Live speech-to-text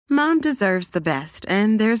Mom deserves the best,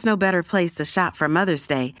 and there's no better place to shop for Mother's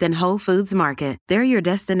Day than Whole Foods Market. They're your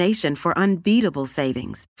destination for unbeatable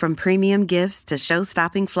savings, from premium gifts to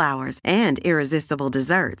show-stopping flowers and irresistible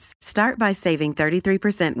desserts. Start by saving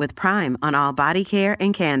 33% with Prime on all body care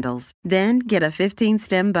and candles. Then get a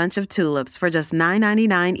 15-stem bunch of tulips for just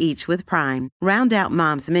 $9.99 each with Prime. Round out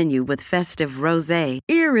Mom's menu with festive rosé,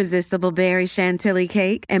 irresistible berry chantilly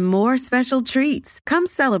cake, and more special treats. Come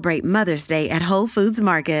celebrate Mother's Day at Whole Foods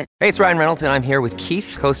Market. Hey, it's Ryan Reynolds, and I'm here with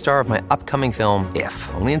Keith, co-star of my upcoming film, If,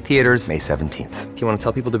 only in theaters May 17th. Do you want to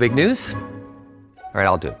tell people the big news? All right,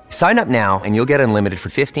 I'll do it. Sign up now and you'll get unlimited for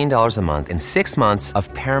 $15 a month and 6 months of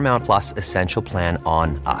Paramount Plus Essential Plan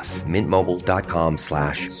on us.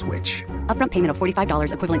 MintMobile.com/switch. Upfront payment of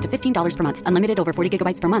 $45 equivalent to $15 per month. Unlimited over 40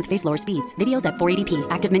 gigabytes per month. Face lower speeds. Videos at 480p.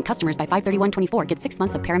 Active Mint customers by 531.24 get 6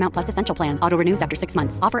 months of Paramount Plus Essential Plan. Auto renews after 6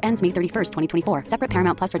 months. Offer ends May 31st, 2024. Separate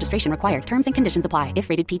Paramount Plus registration required. Terms and conditions apply if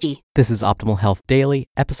rated PG. This is Optimal Health Daily,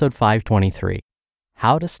 episode 523.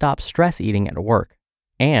 How to stop stress eating at work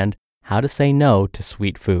and how to say no to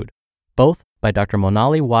sweet food. Both by Dr.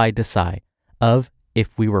 Monali Y. Desai of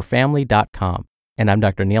IfWeWereFamily.com. And I'm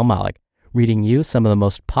Dr. Neil Malik, reading you some of the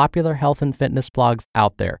most popular health and fitness blogs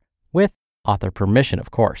out there, with author permission, of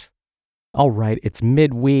course. All right, it's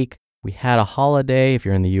midweek. We had a holiday, if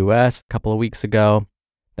you're in the US, a couple of weeks ago.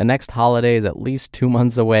 The next holiday is at least 2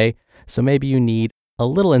 months away, so maybe you need a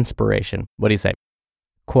little inspiration. What do you say?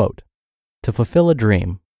 Quote, to fulfill a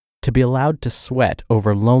dream, to be allowed to sweat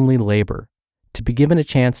over lonely labor, to be given a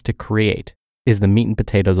chance to create, is the meat and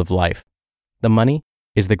potatoes of life. The money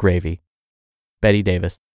is the gravy. Betty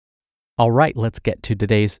Davis. All right, let's get to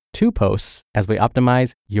today's 2 posts as we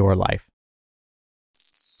optimize your life.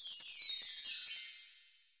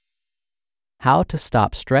 How to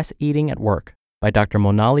Stop Stress Eating at Work by Dr.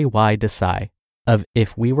 Monali Y. Desai of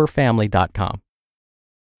IfWeWereFamily.com.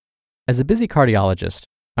 As a busy cardiologist,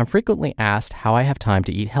 I'm frequently asked how I have time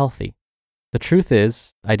to eat healthy. The truth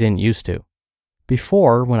is, I didn't used to.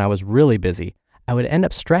 Before, when I was really busy, I would end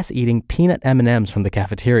up stress eating peanut M&Ms from the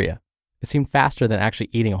cafeteria. It seemed faster than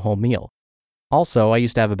actually eating a whole meal. Also, I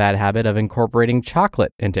used to have a bad habit of incorporating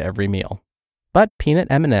chocolate into every meal. But peanut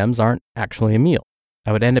M&Ms aren't actually a meal.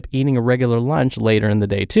 I would end up eating a regular lunch later in the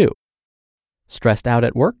day too. Stressed out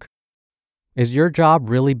at work? Is your job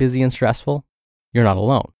really busy and stressful? You're not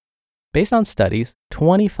alone. Based on studies,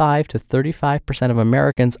 25 to 35% of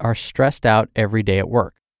Americans are stressed out every day at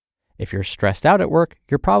work. If you're stressed out at work,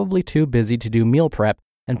 you're probably too busy to do meal prep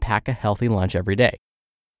and pack a healthy lunch every day.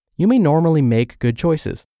 You may normally make good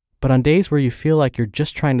choices, but on days where you feel like you're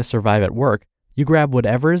just trying to survive at work, you grab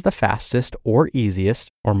whatever is the fastest or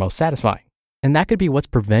easiest or most satisfying. And that could be what's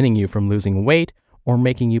preventing you from losing weight or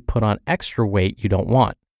making you put on extra weight you don't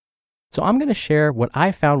want. So I'm going to share what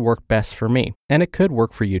I found worked best for me, and it could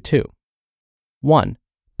work for you too. 1.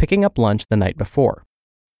 Picking up lunch the night before.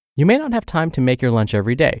 You may not have time to make your lunch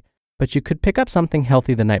every day, but you could pick up something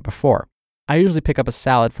healthy the night before. I usually pick up a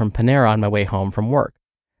salad from Panera on my way home from work.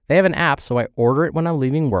 They have an app, so I order it when I'm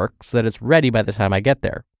leaving work so that it's ready by the time I get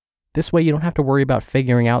there. This way you don't have to worry about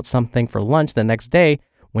figuring out something for lunch the next day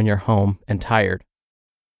when you're home and tired.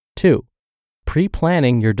 2.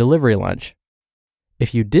 Pre-planning your delivery lunch.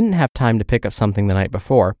 If you didn't have time to pick up something the night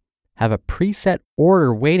before, have a preset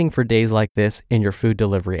order waiting for days like this in your food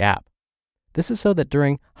delivery app. This is so that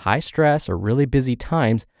during high stress or really busy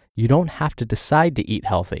times, you don't have to decide to eat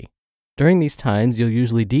healthy. During these times, you'll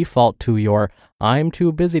usually default to your I'm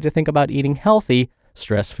too busy to think about eating healthy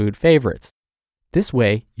stress food favorites. This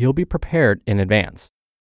way, you'll be prepared in advance.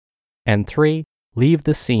 And 3, leave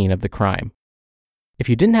the scene of the crime. If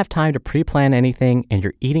you didn't have time to pre-plan anything and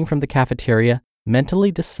you're eating from the cafeteria,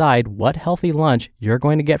 mentally decide what healthy lunch you're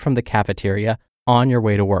going to get from the cafeteria on your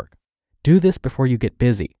way to work. Do this before you get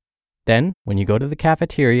busy. Then, when you go to the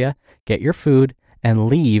cafeteria, get your food and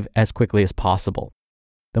leave as quickly as possible.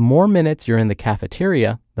 The more minutes you're in the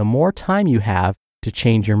cafeteria, the more time you have to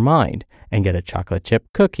change your mind and get a chocolate chip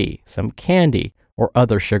cookie, some candy, or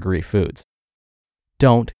other sugary foods.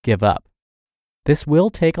 Don't give up. This will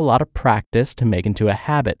take a lot of practice to make into a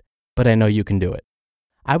habit, but I know you can do it.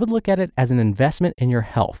 I would look at it as an investment in your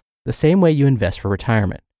health, the same way you invest for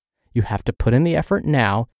retirement. You have to put in the effort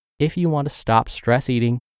now if you want to stop stress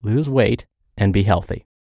eating, lose weight, and be healthy.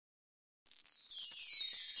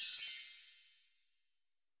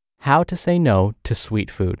 How to Say No to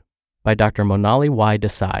Sweet Food by Dr. Monali Y.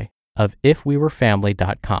 Desai of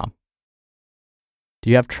IfWeWereFamily.com. Do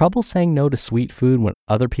you have trouble saying no to sweet food when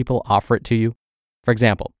other people offer it to you? For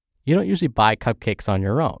example, you don't usually buy cupcakes on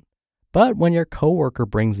your own, but when your coworker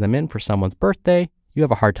brings them in for someone's birthday, you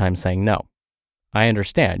have a hard time saying no. I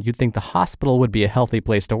understand, you'd think the hospital would be a healthy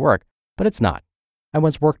place to work, but it's not. I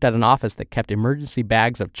once worked at an office that kept emergency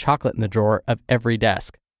bags of chocolate in the drawer of every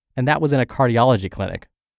desk, and that was in a cardiology clinic.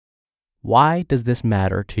 Why does this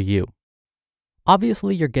matter to you?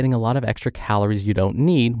 Obviously, you're getting a lot of extra calories you don't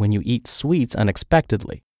need when you eat sweets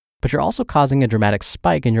unexpectedly, but you're also causing a dramatic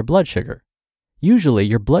spike in your blood sugar. Usually,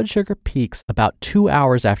 your blood sugar peaks about 2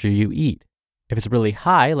 hours after you eat. If it's really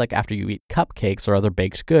high, like after you eat cupcakes or other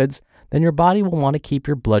baked goods, then your body will want to keep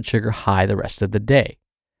your blood sugar high the rest of the day.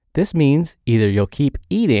 This means either you'll keep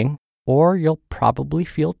eating or you'll probably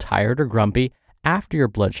feel tired or grumpy after your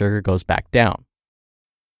blood sugar goes back down.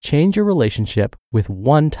 Change your relationship with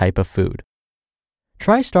one type of food.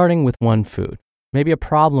 Try starting with one food, maybe a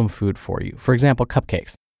problem food for you, for example,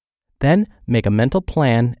 cupcakes. Then make a mental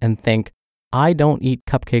plan and think, I don't eat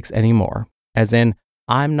cupcakes anymore, as in,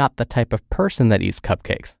 I'm not the type of person that eats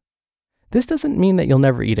cupcakes. This doesn't mean that you'll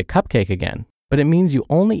never eat a cupcake again, but it means you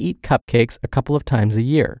only eat cupcakes a couple of times a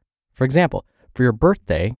year. For example, for your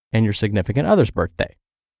birthday and your significant other's birthday.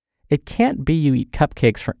 It can't be you eat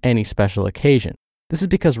cupcakes for any special occasion. This is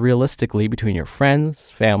because realistically, between your friends,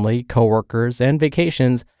 family, coworkers, and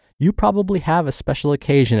vacations, you probably have a special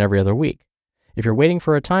occasion every other week. If you're waiting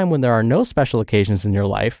for a time when there are no special occasions in your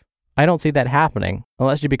life, I don't see that happening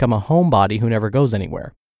unless you become a homebody who never goes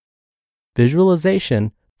anywhere.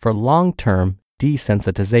 Visualization for long-term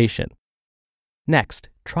desensitization. Next,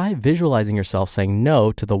 try visualizing yourself saying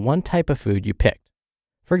no to the one type of food you picked.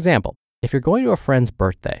 For example, if you're going to a friend's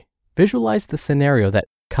birthday, visualize the scenario that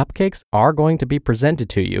cupcakes are going to be presented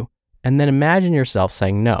to you, and then imagine yourself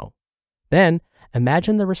saying no. Then,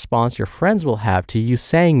 imagine the response your friends will have to you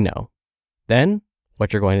saying no. Then,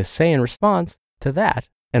 what you're going to say in response to that,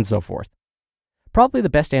 and so forth. Probably the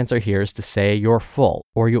best answer here is to say you're full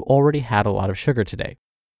or you already had a lot of sugar today.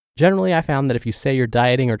 Generally, I found that if you say you're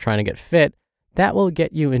dieting or trying to get fit, that will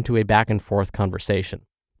get you into a back and forth conversation.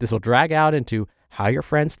 This will drag out into how your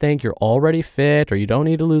friends think you're already fit or you don't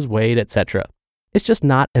need to lose weight, etc. It's just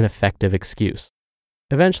not an effective excuse.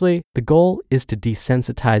 Eventually, the goal is to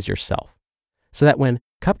desensitize yourself so that when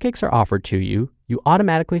cupcakes are offered to you, you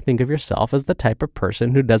automatically think of yourself as the type of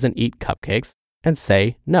person who doesn't eat cupcakes and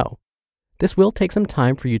say no. This will take some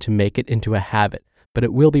time for you to make it into a habit, but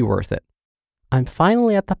it will be worth it. I'm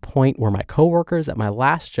finally at the point where my coworkers at my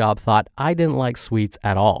last job thought I didn't like sweets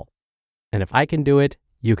at all. And if I can do it,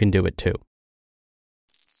 you can do it too.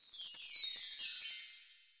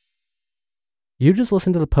 You just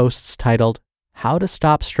listened to the posts titled, How to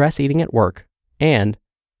Stop Stress Eating at Work and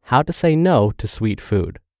How to Say No to Sweet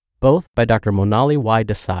Food, both by Dr. Monali Y.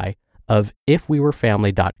 Desai of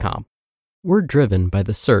ifwewerefamily.com. We're driven by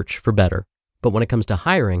the search for better, but when it comes to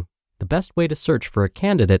hiring, the best way to search for a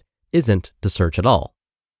candidate isn't to search at all.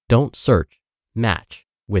 Don't search, match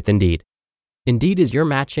with Indeed. Indeed is your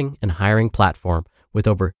matching and hiring platform with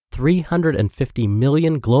over 350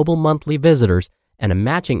 million global monthly visitors and a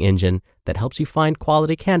matching engine that helps you find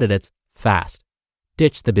quality candidates fast.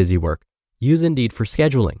 Ditch the busy work. Use Indeed for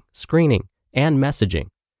scheduling, screening, and messaging.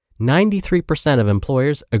 93% of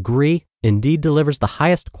employers agree Indeed delivers the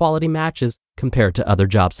highest quality matches compared to other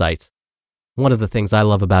job sites. One of the things I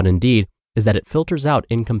love about Indeed is that it filters out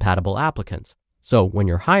incompatible applicants. So when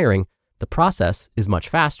you're hiring, the process is much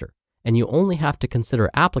faster, and you only have to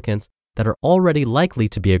consider applicants that are already likely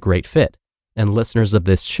to be a great fit. And listeners of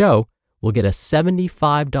this show will get a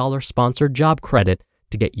 $75 sponsored job credit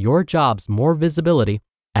to get your jobs more visibility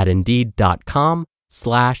at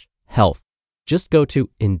Indeed.com/health. Just go to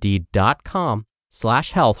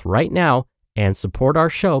Indeed.com/health right now and support our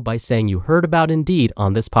show by saying you heard about Indeed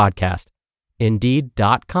on this podcast.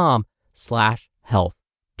 Indeed.com/health.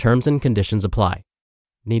 Terms and conditions apply.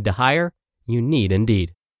 Need to hire? You need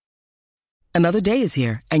Indeed. Another day is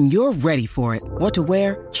here, and you're ready for it. What to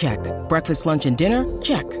wear? Check. Breakfast, lunch, and dinner?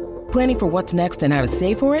 Check. Planning for what's next and how to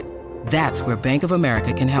save for it? That's where Bank of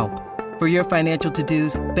America can help. For your financial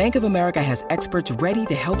to-dos, Bank of America has experts ready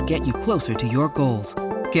to help get you closer to your goals.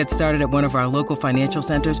 Get started at one of our local financial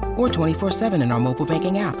centers or 24/7 in our mobile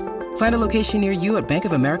banking app. Find a location near you at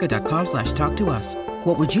bankofamerica.com/talktous.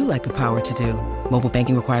 What would you like the power to do? Mobile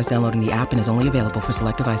banking requires downloading the app and is only available for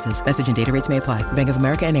select devices. Message and data rates may apply. Bank of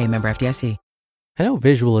America NA, member FDIC. I know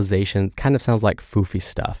visualization kind of sounds like foofy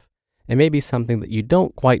stuff. It may be something that you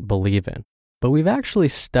don't quite believe in, but we've actually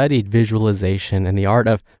studied visualization and the art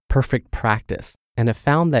of perfect practice and have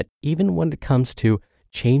found that even when it comes to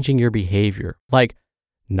changing your behavior, like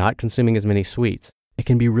not consuming as many sweets, it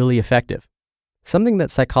can be really effective. Something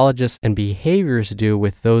that psychologists and behaviorists do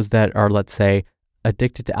with those that are, let's say,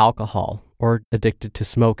 addicted to alcohol or addicted to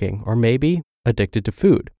smoking or maybe addicted to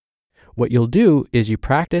food. what you'll do is you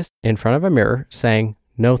practice in front of a mirror saying,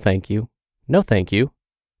 no, thank you, no, thank you,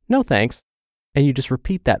 no, thanks. And you just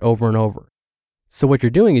repeat that over and over. So what you're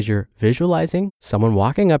doing is you're visualizing someone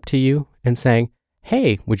walking up to you and saying,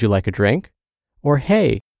 hey, would you like a drink? Or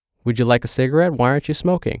hey, would you like a cigarette? Why aren't you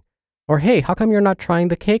smoking? Or hey, how come you're not trying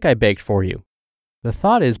the cake I baked for you? The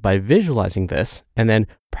thought is by visualizing this and then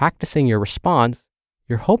practicing your response,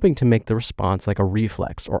 you're hoping to make the response like a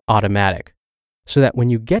reflex or automatic. So that when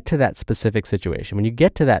you get to that specific situation, when you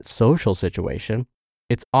get to that social situation,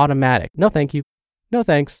 it's automatic. No, thank you. No,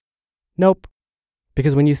 thanks. Nope.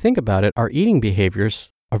 Because when you think about it, our eating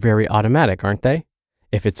behaviors are very automatic, aren't they?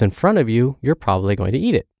 If it's in front of you, you're probably going to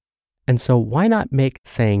eat it. And so why not make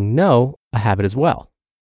saying no a habit as well?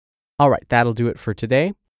 All right, that'll do it for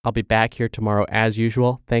today. I'll be back here tomorrow as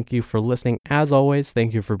usual. Thank you for listening as always.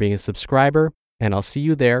 Thank you for being a subscriber, and I'll see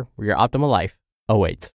you there where your optimal life awaits.